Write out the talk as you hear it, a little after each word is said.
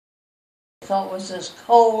thought was this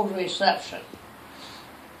cold reception.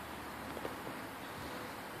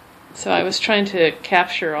 So I was trying to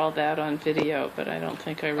capture all that on video, but I don't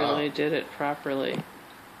think I really did it properly.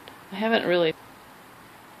 I haven't really...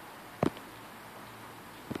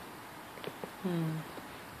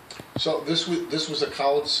 So this was a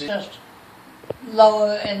college seat? Just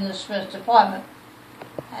lower in the Smith department.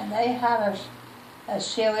 And they had a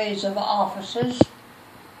series of offices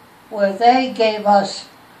where they gave us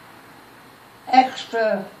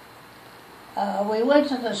extra... we went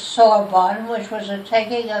to the Sorbonne, which was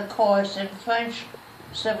taking a course in French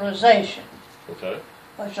civilization. Okay.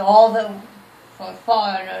 Which for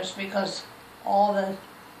foreigners, because all the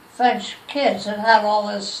French kids had had all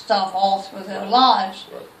this stuff all through their lives.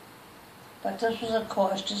 Right. But this was a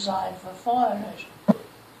course designed for foreigners.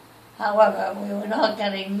 However, we were not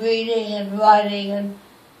getting reading and writing and,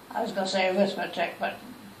 I was going to say arithmetic, but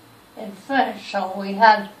in French. So we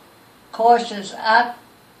had courses at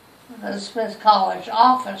the Smith College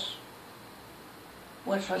office,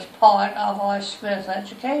 which was part of our Smith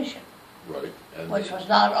education. Right. And which was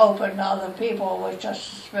not open to other people, it was just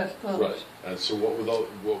the Smith group. Right. And so what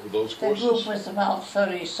were those courses? The group was about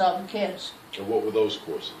 30-some kids. And what were those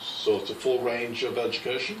courses? So it's a full range of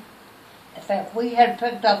education? In fact, we had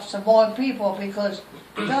picked up some more people because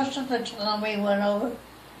just at the time we went over,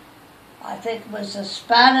 I think it was the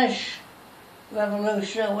Spanish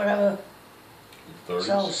Revolution or whatever. 30s?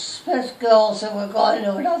 So Smith girls that were going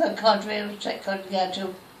to another country which they couldn't get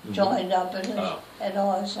to joined up in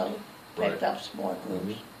ours, so picked up some more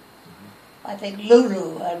groups. I think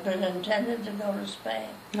Lulu had been intended to go to Spain.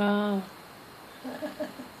 Oh.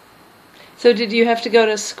 So did you have to go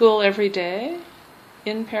to school every day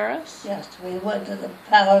in Paris? Yes, we went to the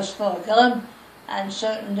Paris Sorbonne, and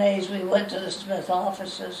certain days we went to the Smith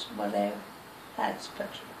offices where they had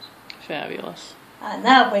pictures. Fabulous. And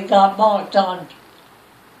that we got marked on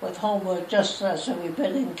with homework just as we've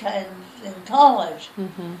been in college.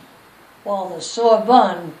 While the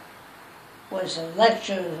Sorbonne was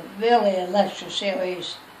really a lecture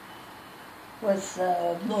series with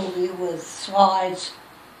a movie with slides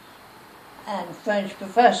and French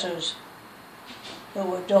professors who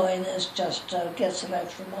were doing this just to get some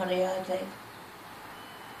extra money, I think.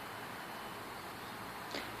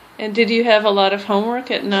 And did you have a lot of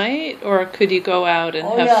homework at night, or could you go out and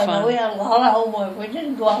have fun? No, we had a lot of homework. We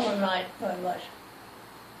didn't go out at night very much.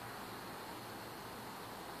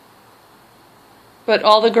 But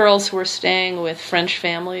all the girls were staying with French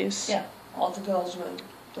families? Yeah, all the girls were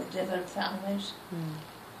with different families.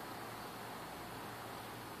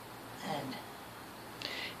 And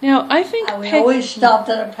now, I think we always stopped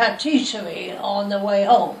at a patisserie on the way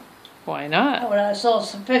home. Why not? When I saw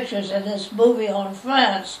some pictures in this movie on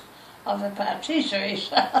France of the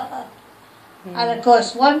patisseries. And of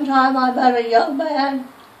course, one time I met a young man.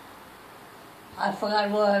 I forgot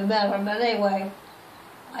where I met him anyway.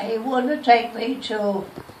 He wanted to take me to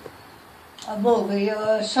a movie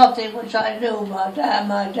or something which I knew my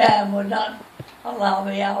dad would not allow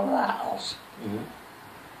me out of the house.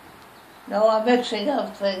 No, I'm mixing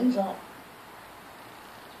up things up.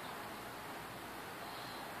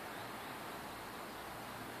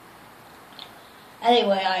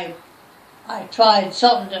 Anyway, I tried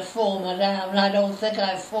something to fool Madame, and I don't think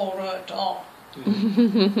I fooled her at all.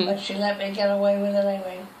 But she let me get away with it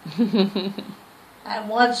anyway. And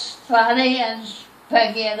once Fanny and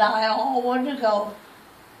Peggy and I all wanted to go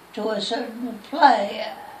to a certain play,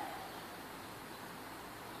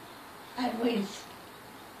 and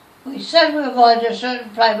we said we were going to a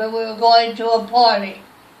certain play, but we were going to a party.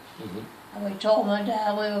 And we told my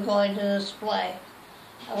dad we were going to this play.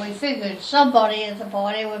 And we figured somebody at the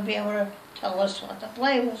party would be able to tell us what the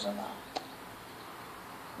play was about.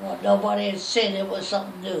 Well, nobody had seen it was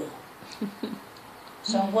something new.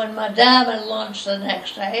 So when Madame at lunch the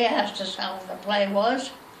next day asked us how the play was,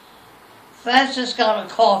 Frances got a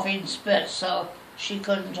coughing fit, so she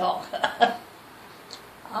couldn't talk.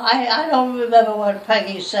 I don't remember what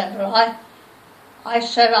Peggy said, but I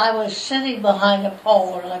said I was sitting behind a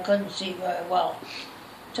pole and I couldn't see very well.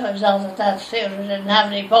 Turns out that theater didn't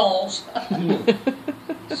have any poles.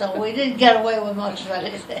 So we didn't get away with much of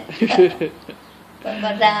anything. But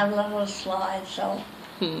Madame let us slide, so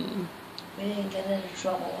we didn't get into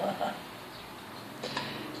trouble.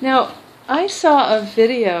 Now, I saw a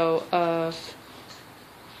video of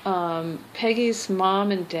Peggy's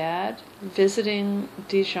mom and dad visiting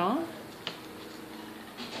Dijon.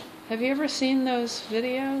 Have you ever seen those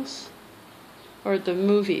videos? Or the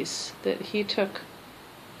movies that he took?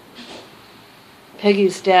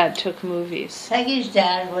 Peggy's dad took movies. Peggy's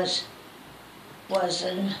dad was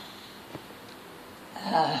in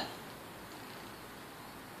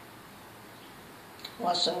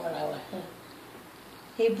whatsoever.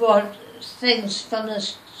 He brought things from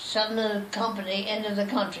the company into the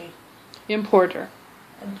country. Importer.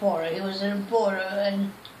 Importer. He was an importer,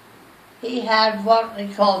 and he had what we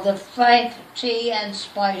call the Frank Tea and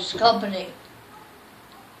Spice Company.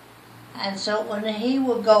 And so when he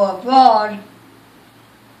would go abroad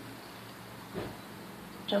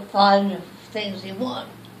to find things he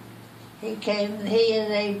wanted, he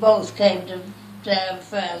and they both came to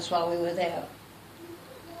France while we were there.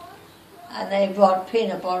 And they brought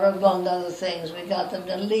peanut butter, among other things. We got them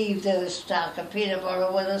to leave their stock of peanut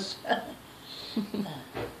butter with us.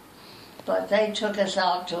 But they took us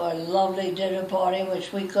out to a lovely dinner party,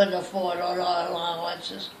 which we couldn't afford on our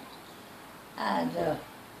allowances. And they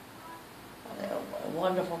were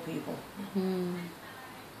wonderful people. Mm.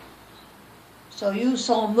 So you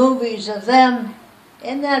saw movies of them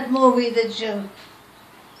in that movie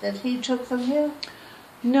that he took from you?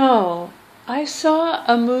 No. I saw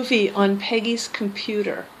a movie on Peggy's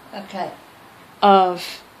computer. Okay.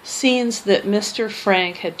 Of scenes that Mr.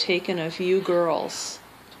 Frank had taken of you girls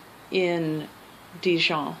in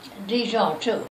Dijon. Dijon, too.